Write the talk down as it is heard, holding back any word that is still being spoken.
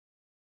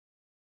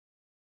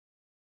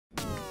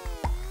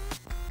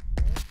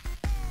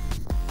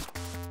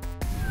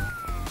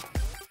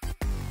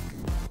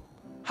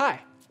Hi,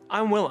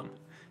 I'm Willem.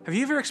 Have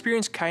you ever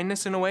experienced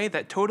kindness in a way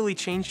that totally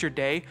changed your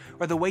day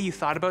or the way you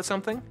thought about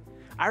something?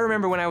 I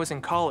remember when I was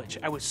in college,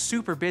 I was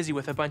super busy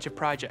with a bunch of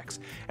projects,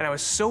 and I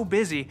was so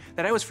busy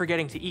that I was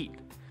forgetting to eat.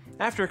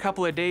 After a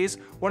couple of days,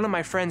 one of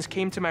my friends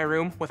came to my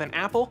room with an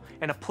apple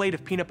and a plate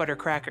of peanut butter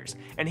crackers,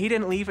 and he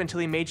didn't leave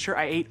until he made sure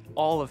I ate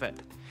all of it.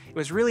 It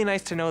was really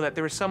nice to know that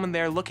there was someone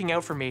there looking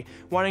out for me,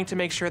 wanting to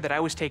make sure that I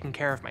was taking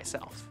care of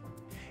myself.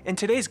 In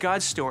today's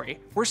God story,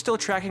 we're still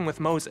tracking with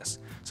Moses,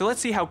 so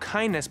let's see how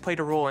kindness played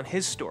a role in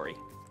his story.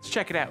 Let's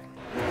check it out.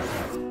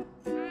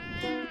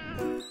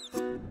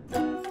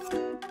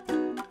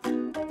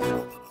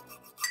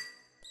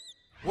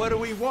 What do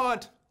we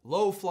want?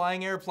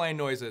 Low-flying airplane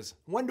noises.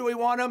 When do we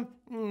want them?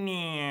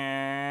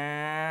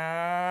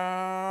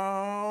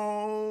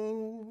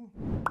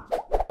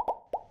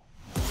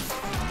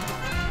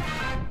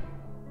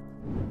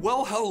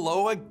 Well,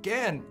 hello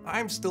again.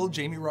 I'm still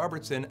Jamie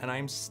Robertson, and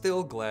I'm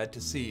still glad to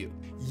see you.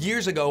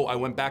 Years ago, I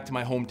went back to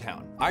my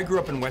hometown. I grew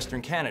up in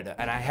Western Canada,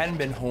 and I hadn't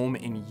been home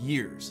in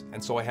years.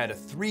 And so I had a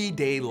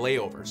 3-day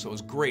layover, so it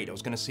was great. I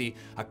was gonna see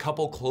a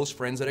couple close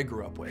friends that I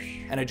grew up with.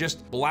 And I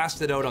just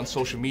blasted out on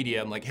social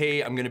media. I'm like,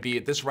 hey, I'm gonna be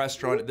at this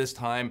restaurant at this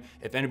time.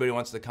 If anybody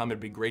wants to come,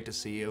 it'd be great to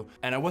see you.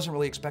 And I wasn't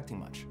really expecting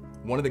much.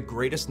 One of the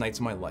greatest nights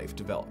of my life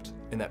developed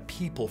in that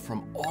people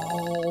from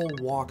all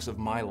walks of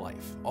my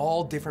life,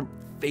 all different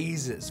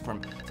phases,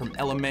 from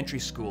elementary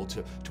school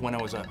to when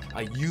I was a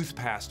youth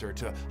pastor,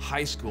 to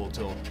high school,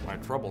 till my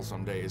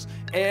troublesome days.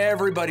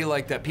 Everybody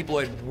like that, people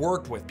I'd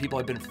worked with, people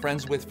I'd been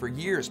friends with for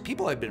years,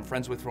 people I'd been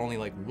friends with for only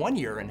like 1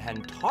 year and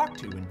hadn't talked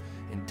to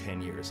in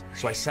 10 years.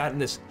 So I sat in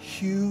this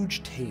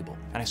huge table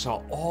and I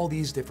saw all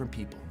these different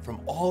people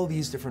from all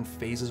these different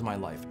phases of my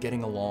life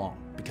getting along,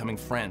 becoming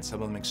friends.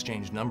 Some of them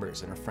exchanged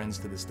numbers and are friends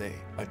to this day.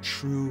 A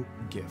true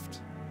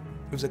gift.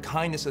 It was a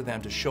kindness of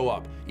them to show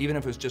up, even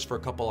if it was just for a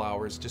couple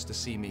hours, just to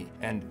see me.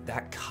 And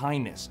that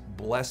kindness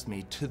blessed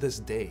me to this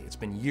day. It's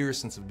been years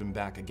since I've been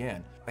back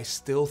again. I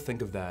still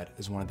think of that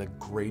as one of the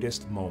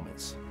greatest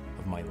moments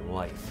of my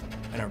life.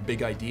 And our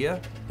big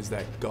idea is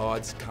that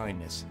God's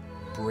kindness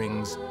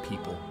brings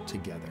people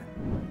together.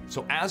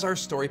 So as our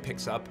story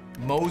picks up,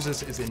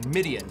 Moses is in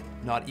Midian,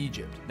 not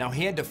Egypt. Now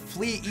he had to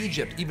flee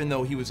Egypt even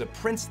though he was a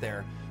prince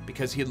there,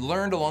 because he had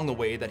learned along the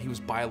way that he was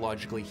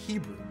biologically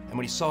Hebrew. And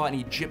when he saw an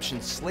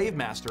Egyptian slave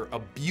master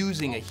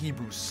abusing a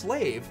Hebrew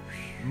slave,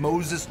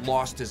 Moses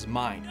lost his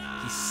mind.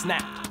 He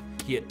snapped.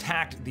 He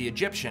attacked the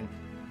Egyptian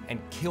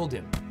and killed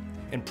him.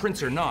 And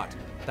prince or not,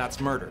 that's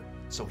murder.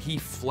 So he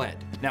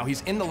fled. Now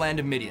he's in the land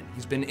of Midian.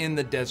 He's been in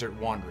the desert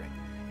wandering.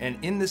 And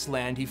in this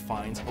land, he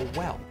finds a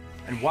well.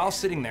 And while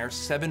sitting there,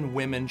 7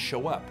 women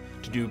show up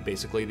to do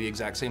basically the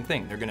exact same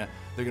thing. They're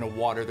gonna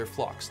water their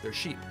flocks, their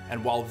sheep.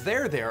 And while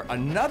they're there,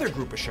 another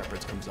group of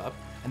shepherds comes up,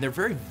 and they're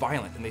very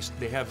violent, and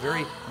they have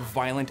very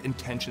violent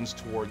intentions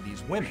toward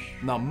these women.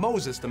 Now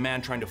Moses, the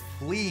man trying to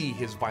flee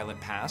his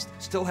violent past,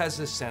 still has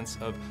this sense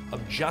of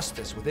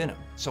justice within him.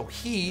 So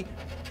he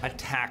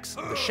attacks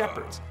the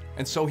shepherds.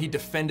 And so he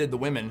defended the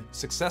women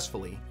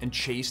successfully and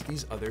chased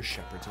these other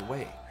shepherds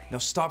away. Now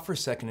stop for a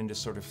second and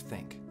just sort of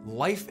think.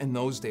 Life in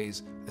those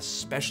days,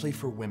 especially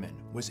for women,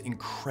 was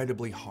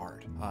incredibly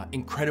hard,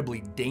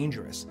 incredibly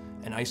dangerous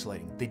and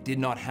isolating. They did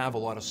not have a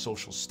lot of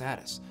social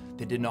status.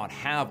 They did not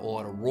have a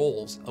lot of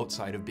roles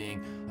outside of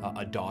being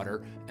a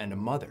daughter and a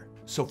mother.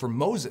 So for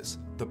Moses,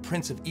 the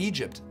prince of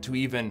Egypt, to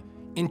even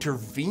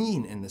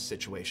intervene in this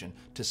situation,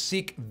 to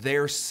seek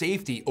their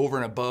safety over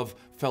and above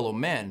fellow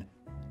men,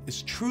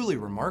 is truly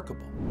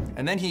remarkable.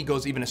 And then he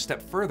goes even a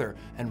step further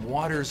and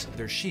waters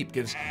their sheep,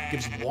 gives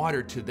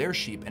water to their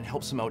sheep and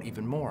helps them out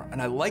even more.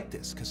 And I like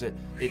this because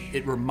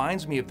it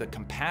reminds me of the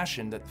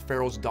compassion that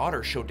Pharaoh's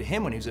daughter showed to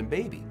him when he was a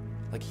baby.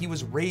 Like he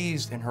was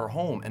raised in her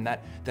home, and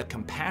that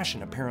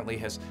compassion apparently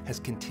has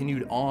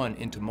continued on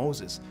into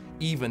Moses,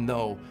 even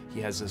though he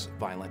has this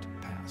violent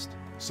past.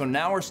 So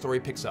now our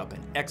story picks up in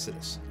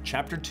Exodus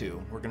chapter 2.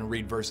 We're gonna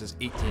read verses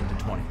 18 to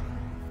 20.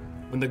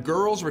 When the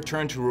girls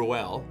returned to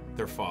Reuel,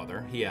 their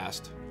father, he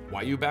asked,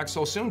 "Why are you back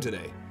so soon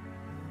today?"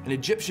 "An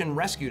Egyptian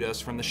rescued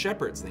us from the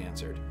shepherds," they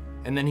answered,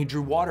 "and then he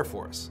drew water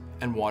for us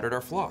and watered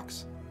our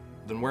flocks."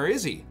 "Then where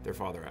is he?" their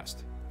father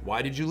asked.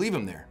 "Why did you leave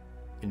him there?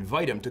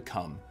 Invite him to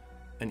come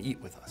and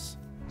eat with us."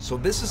 So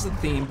this is the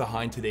theme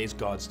behind today's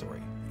God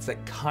story. It's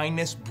that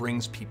kindness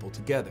brings people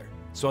together.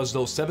 So as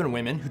those 7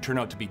 women, who turn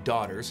out to be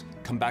daughters,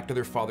 come back to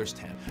their father's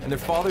tent, and their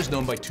father's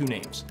known by 2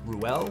 names,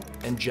 Reuel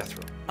and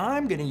Jethro.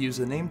 I'm gonna use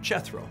the name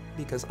Jethro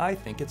because I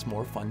think it's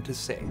more fun to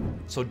say.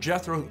 So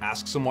Jethro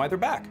asks them why they're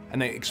back,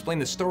 and they explain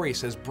the story. He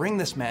says, "Bring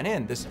this man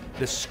in, this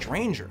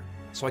stranger,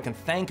 so I can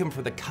thank him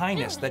for the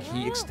kindness that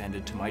he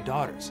extended to my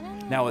daughters."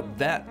 Now at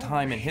that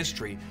time in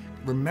history,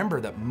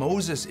 remember that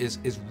Moses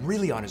is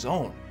really on his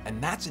own,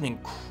 and that's an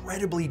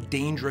incredibly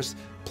dangerous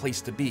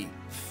place to be.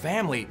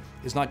 Family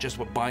is not just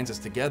what binds us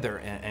together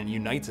and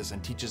unites us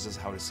and teaches us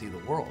how to see the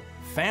world.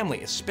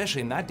 Family,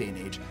 especially in that day and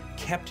age,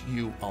 kept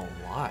you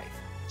alive.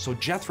 So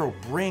Jethro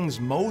brings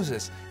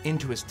Moses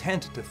into his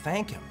tent to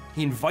thank him.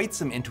 He invites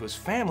him into his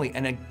family,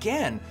 and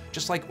again,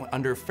 just like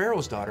under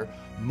Pharaoh's daughter,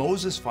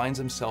 Moses finds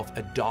himself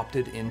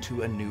adopted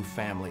into a new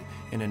family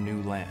in a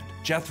new land.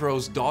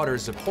 Jethro's daughter,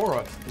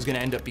 Zipporah, is going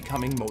to end up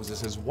becoming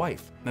Moses'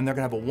 wife, and they're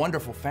going to have a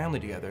wonderful family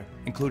together,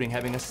 including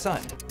having a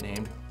son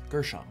named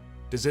Gershom.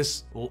 Does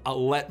this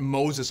let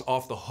Moses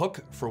off the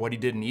hook for what he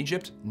did in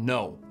Egypt?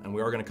 No, and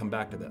we are going to come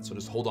back to that, so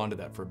just hold on to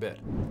that for a bit.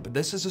 But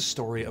this is a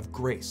story of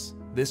grace.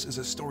 This is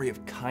a story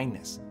of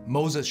kindness.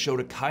 Moses showed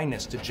a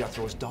kindness to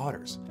Jethro's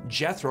daughters.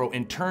 Jethro,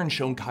 in turn,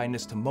 showed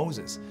kindness to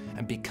Moses,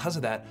 and because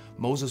of that,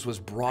 Moses was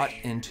brought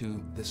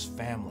into this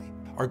family.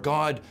 Our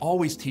God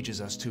always teaches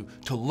us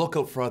to look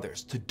out for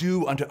others, to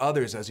do unto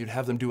others as you'd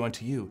have them do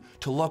unto you,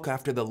 to look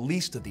after the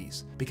least of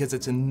these, because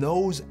it's in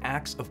those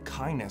acts of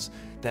kindness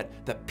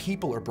that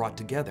people are brought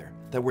together,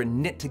 that we're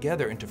knit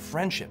together into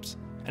friendships.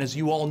 And as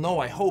you all know,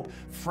 I hope,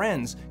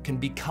 friends can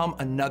become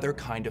another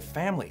kind of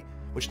family,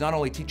 which not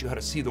only teach you how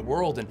to see the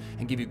world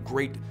and give you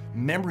great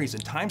memories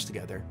and times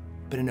together,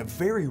 but in a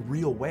very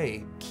real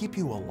way, keep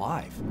you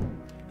alive.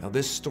 Now,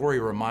 this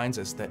story reminds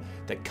us that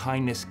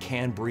kindness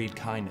can breed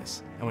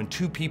kindness. And when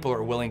two people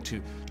are willing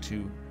to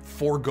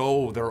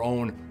forego their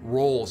own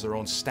roles, their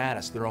own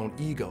status, their own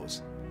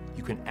egos,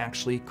 you can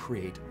actually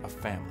create a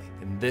family.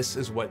 And this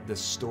is what this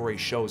story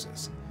shows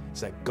us,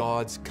 is that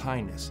God's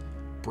kindness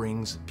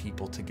brings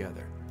people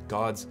together.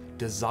 God's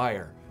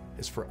desire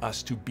is for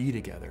us to be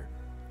together,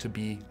 to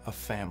be a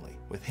family,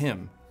 with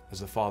Him as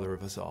the Father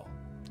of us all.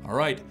 All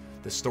right.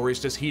 The story's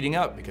just heating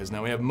up because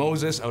now we have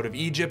Moses out of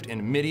Egypt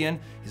in Midian.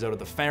 He's out of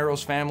the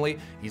Pharaoh's family.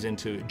 He's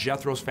into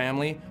Jethro's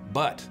family.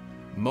 But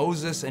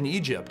Moses and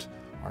Egypt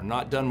are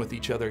not done with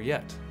each other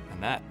yet.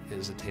 And that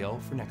is a tale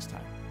for next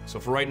time. So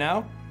for right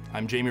now,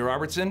 I'm Jamie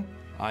Robertson.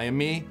 I am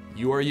me.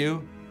 You are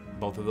you.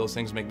 Both of those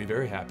things make me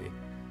very happy.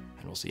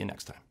 And we'll see you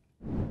next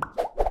time.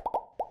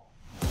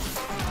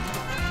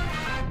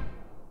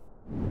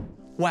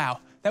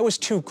 Wow, that was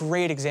two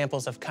great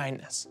examples of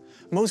kindness.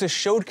 Moses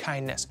showed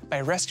kindness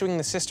by rescuing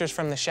the sisters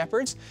from the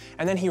shepherds,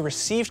 and then he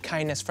received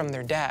kindness from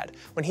their dad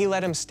when he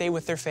let him stay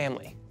with their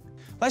family.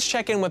 Let's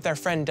check in with our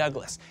friend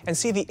Douglas and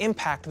see the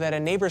impact that a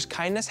neighbor's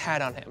kindness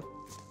had on him.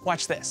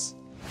 Watch this.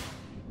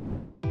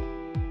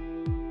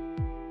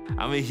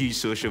 I'm a huge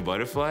social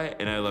butterfly,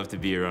 and I love to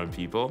be around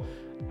people.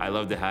 I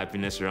love the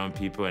happiness around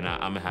people, and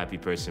I'm a happy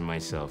person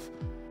myself.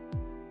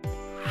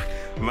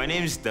 My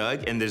name's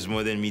Doug, and there's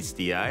more than meets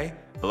the eye.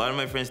 A lot of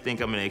my friends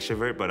think I'm an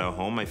extrovert, but at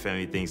home, my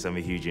family thinks I'm a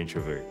huge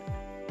introvert.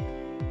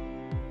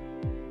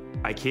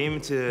 I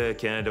came to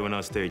Canada when I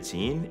was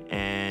 13,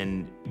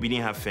 and we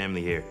didn't have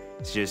family here.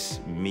 It's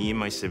just me,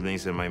 my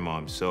siblings, and my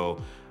mom.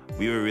 So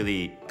we were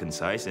really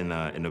concise in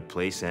a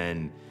place,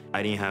 and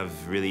I didn't have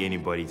really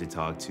anybody to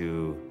talk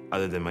to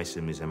other than my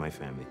siblings and my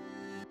family.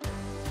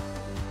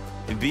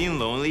 Being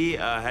lonely,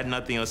 I had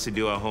nothing else to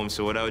do at home,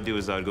 so what I would do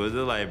is I would go to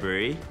the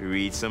library,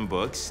 read some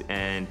books,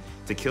 and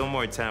to kill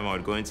more time, I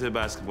would go into the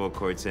basketball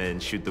courts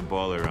and shoot the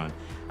ball around,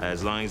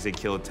 as long as it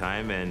killed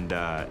time, and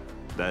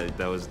that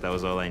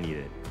was all I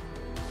needed.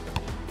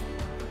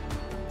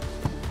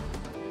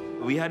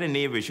 We had a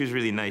neighbor, she was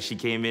really nice. She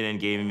came in and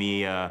gave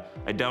me a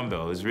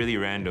dumbbell. It was really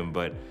random,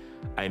 but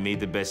I made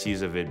the best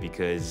use of it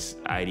because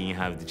I didn't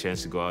have the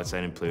chance to go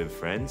outside and play with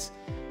friends.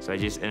 So I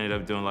just ended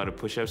up doing a lot of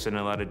push-ups and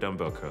a lot of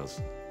dumbbell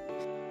curls.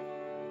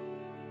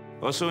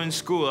 Also in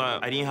school,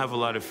 I didn't have a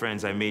lot of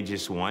friends. I made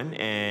just one,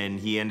 and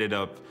he ended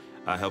up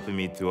helping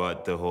me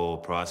throughout the whole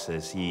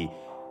process. He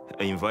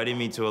invited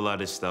me to a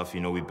lot of stuff.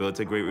 You know, we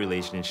built a great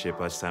relationship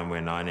as time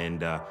went on,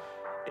 and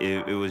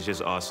it was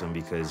just awesome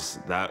because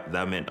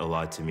that meant a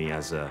lot to me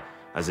as an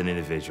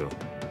individual.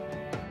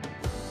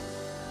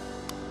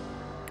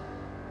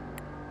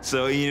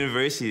 So in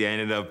university, I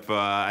ended up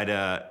at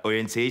an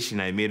orientation.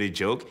 I made a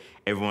joke.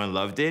 Everyone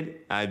loved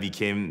it. I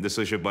became the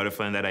social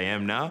butterfly that I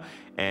am now,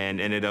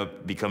 and ended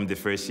up becoming the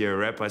first year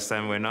rep as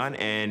time went on,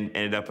 and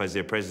ended up as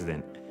their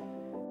president.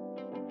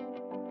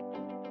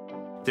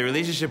 The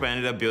relationship I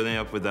ended up building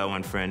up with that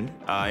one friend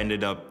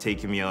ended up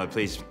taking me out of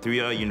place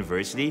throughout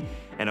university,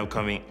 and I'm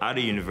coming out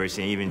of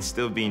university and even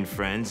still being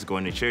friends,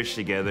 going to church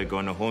together,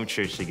 going to home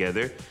church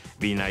together,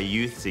 being at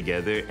youth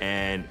together,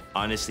 and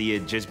honestly,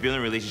 just building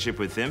a relationship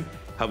with him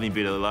helped me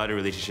build a lot of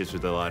relationships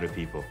with a lot of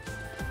people.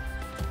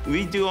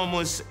 We do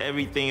almost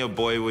everything a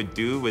boy would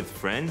do with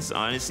friends.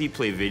 Honestly,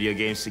 play video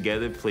games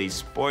together, play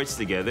sports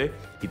together.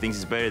 He thinks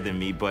he's better than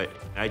me, but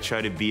I try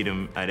to beat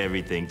him at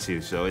everything too.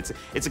 So it's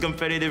a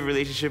competitive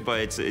relationship, but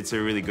it's a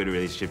really good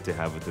relationship to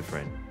have with a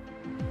friend.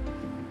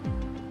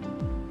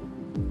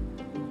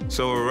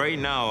 So right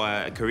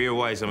now,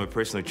 career-wise, I'm a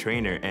personal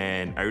trainer,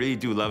 and I really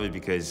do love it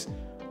because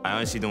I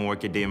honestly don't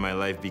work a day in my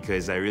life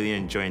because I really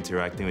enjoy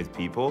interacting with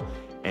people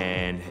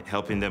and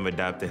helping them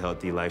adapt a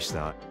healthy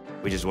lifestyle,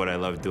 which is what I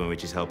love doing,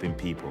 which is helping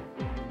people.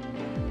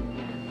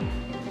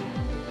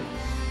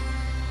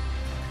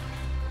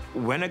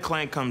 When a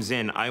client comes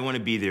in, I want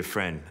to be their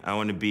friend. I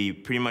want to be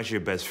pretty much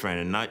your best friend,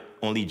 and not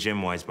only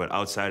gym-wise, but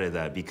outside of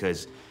that,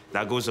 because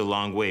that goes a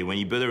long way. When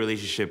you build a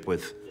relationship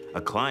with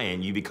a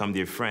client, you become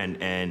their friend,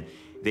 and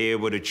they're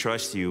able to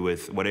trust you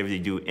with whatever they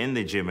do in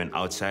the gym and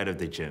outside of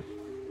the gym.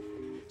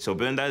 So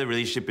building that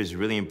relationship is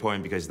really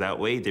important because that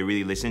way they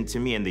really listen to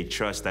me and they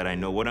trust that I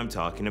know what I'm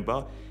talking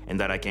about and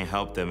that I can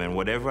help them. And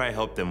whatever I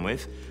help them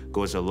with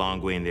goes a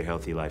long way in their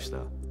healthy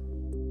lifestyle.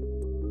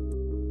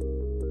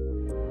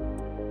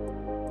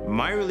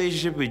 My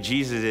relationship with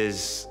Jesus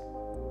is,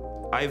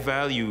 I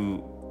value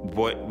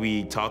what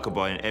we talk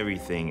about in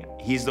everything.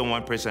 He's the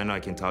one person I know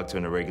I can talk to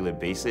on a regular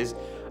basis.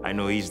 I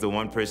know he's the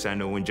one person I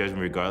know won't judge me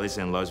regardless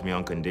and loves me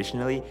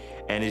unconditionally.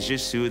 And it's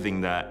just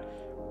soothing that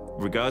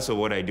regardless of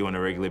what I do on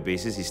a regular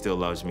basis, he still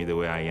loves me the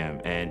way I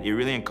am. And it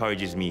really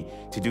encourages me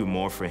to do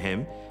more for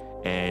him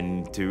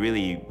and to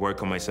really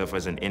work on myself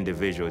as an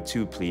individual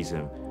to please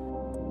him.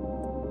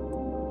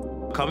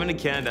 Coming to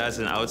Canada as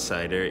an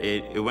outsider,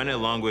 it went a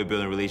long way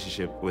building a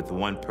relationship with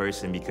one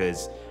person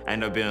because I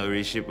ended up building a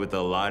relationship with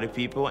a lot of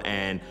people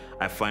and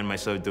I find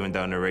myself doing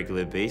that on a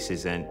regular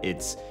basis and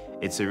it's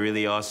a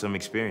really awesome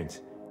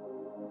experience.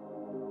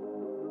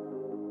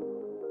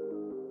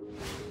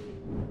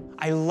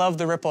 I love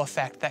the ripple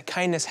effect that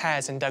kindness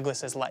has in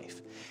Douglas's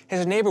life.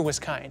 His neighbor was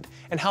kind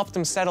and helped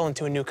him settle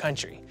into a new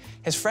country.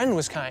 His friend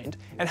was kind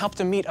and helped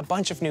him meet a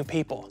bunch of new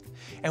people.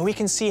 And we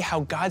can see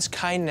how God's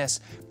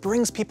kindness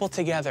brings people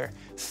together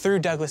through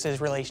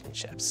Douglas's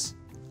relationships.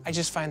 I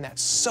just find that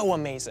so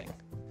amazing.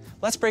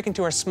 Let's break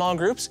into our small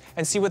groups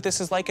and see what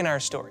this is like in our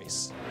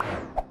stories.